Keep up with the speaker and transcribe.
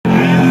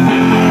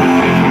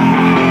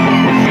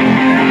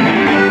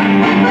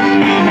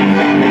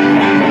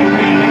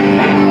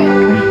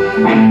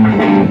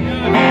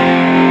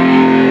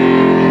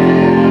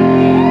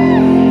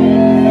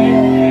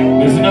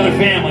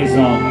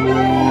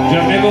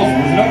girls.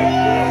 Listen up.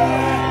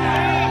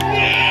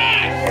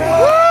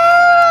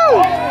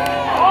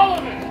 All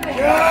of it.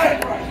 Good.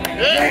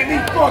 Make me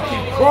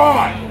fucking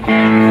cry.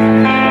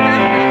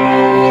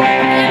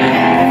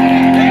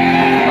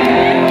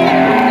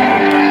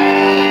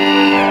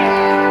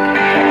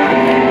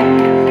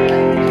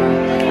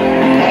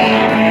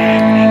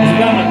 It's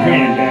about my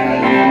granddad.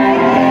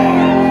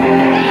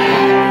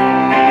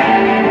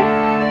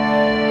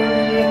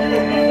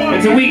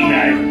 It's a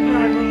weeknight.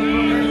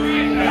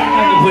 I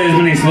can play as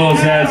many slow,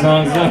 sad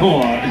songs as I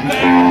want.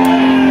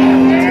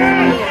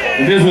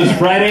 If this was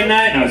Friday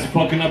night and I was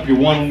fucking up your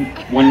one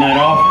night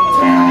off,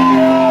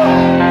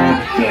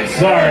 like,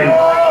 sorry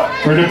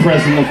for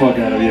depressing the fuck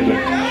out of you, but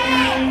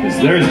it's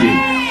Thursday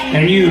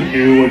and you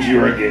knew what you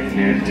were getting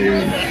into.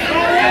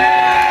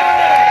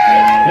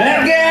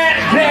 I got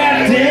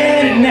trapped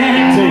in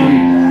at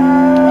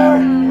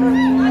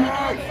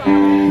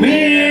 19. Me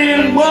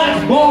and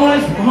watch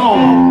boys from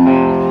home.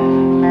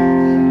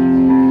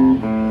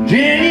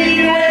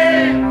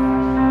 January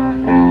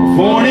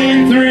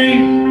 43,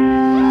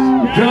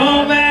 we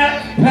drove out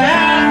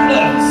past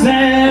the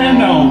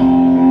Sandon.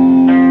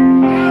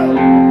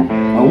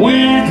 I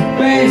went to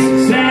base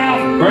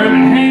South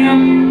Birmingham.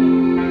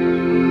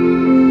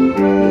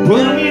 They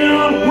put me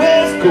on the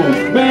West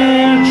Coast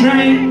bound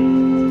train.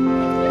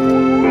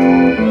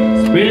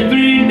 Spent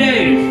 3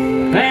 days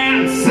out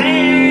in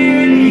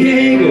San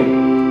Diego,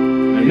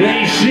 and they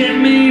shipped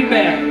me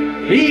back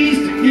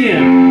east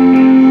again.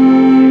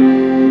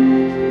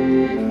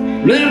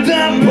 Lived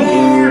on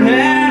port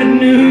out of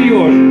New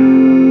York.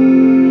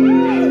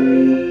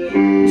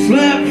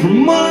 Slept for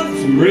months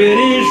in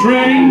British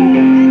rain.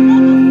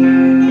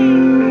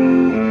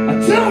 I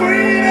tore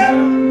it up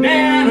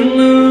down in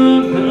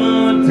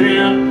London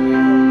town,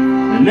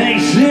 and they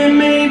sent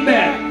me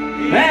back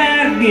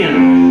out again.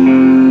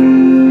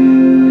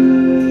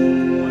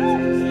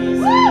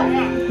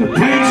 The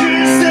preacher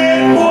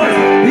said, boy,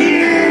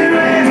 here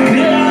is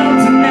come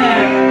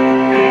tonight,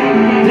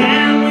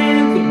 down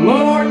with the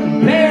Lord in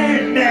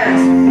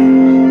paradise.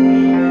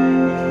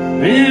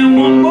 And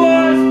one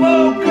boy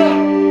spoke up,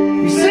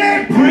 he said,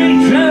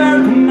 preacher,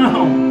 come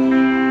on,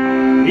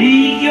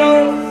 eat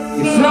your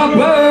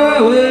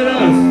supper with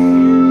us.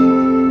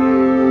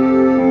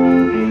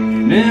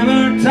 Never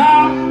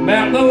talk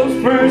about those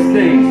first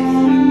days.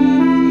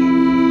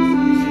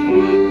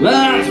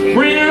 Lots of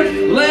friends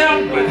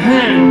left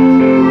behind.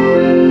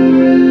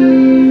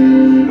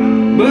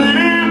 But I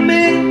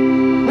met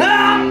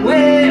all the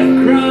way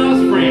across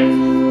France.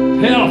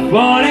 Hell, I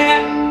fought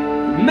at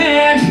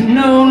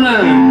Maginot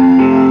Line.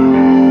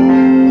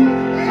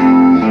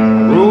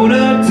 Rode a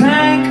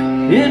tank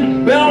into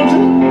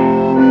Belgium.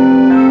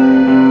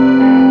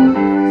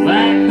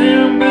 Like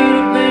them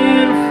better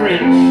than the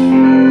French.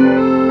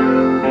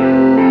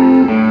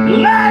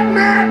 Like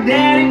my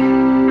daddy,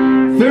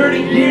 30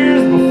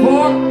 years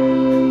before,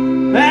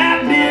 I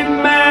did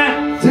my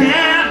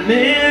time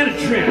in a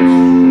trench.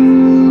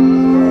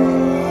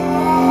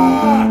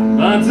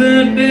 Lots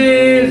of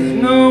days,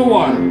 no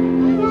water,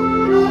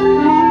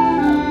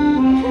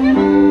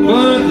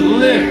 but the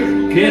liquor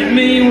kept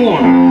me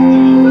warm.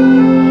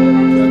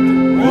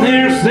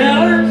 Their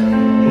cellars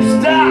were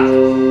stocked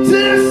to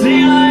the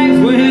ceilings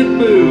with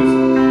booze,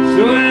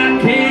 so I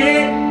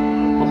carried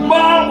a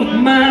ball with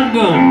my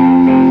gun.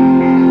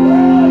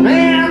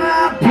 And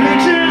the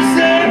preacher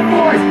said,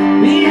 boys,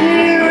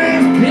 here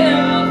is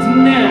hell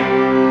tonight,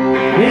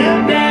 hell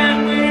down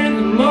with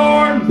the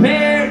Lord in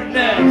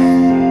paradise.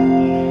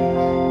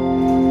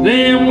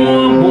 Then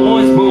one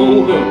boy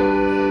spoke up.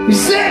 He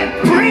said,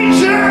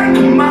 preacher,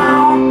 come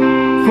on,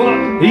 fuck,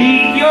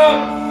 eat your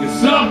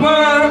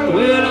supper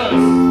with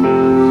us.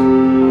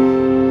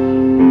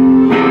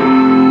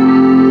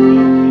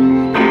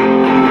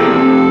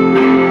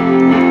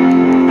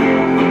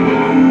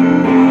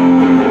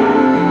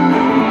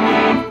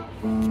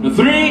 The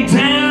 3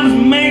 times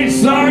made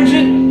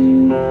sergeant,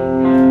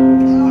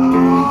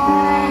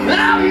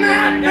 I'm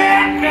not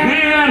that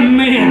kind of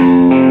man.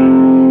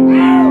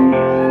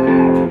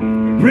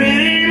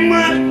 Pretty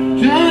much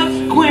just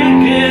as quick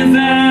as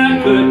I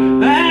could,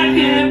 I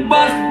get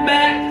busted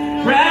back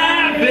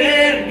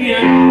private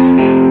again.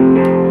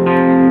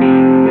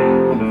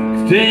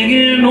 'Cause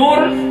taking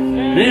orders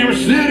never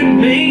suited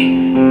me,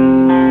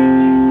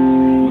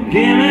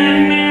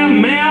 giving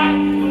them out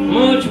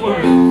much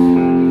worse.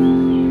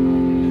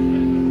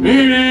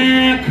 And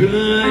I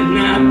could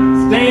not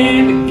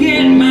stand to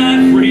get my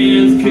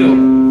friends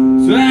killed,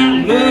 so I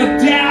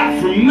looked out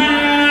for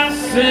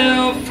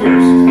myself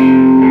first.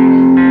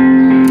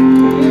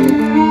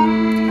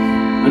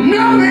 I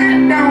know that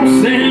don't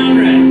sound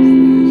right,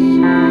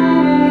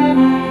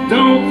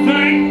 don't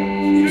think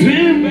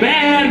too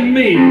bad of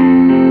me,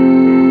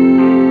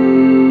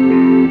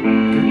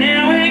 'cause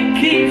now it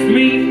keeps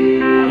me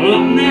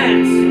up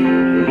nights.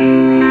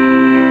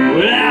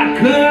 What I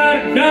could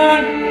have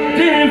done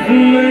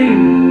differently.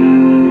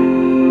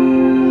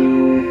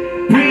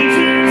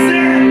 Preacher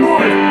said,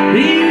 boys,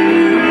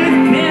 here is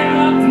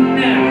hell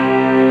tonight,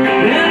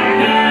 hell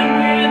down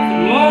with the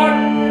Lord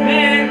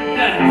in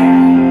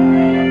paradise.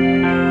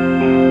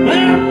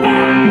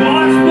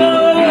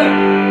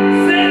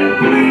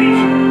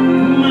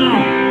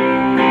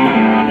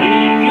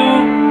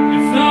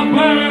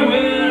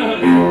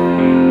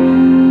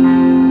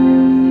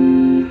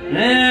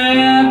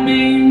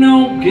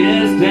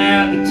 blessed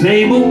at the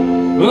table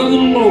of the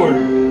Lord.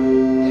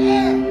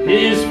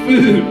 His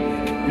food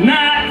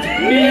not to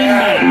be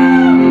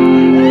mine.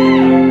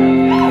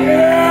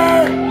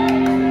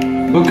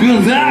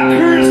 Because I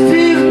cursed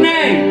his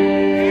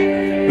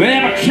name,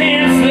 well, I can't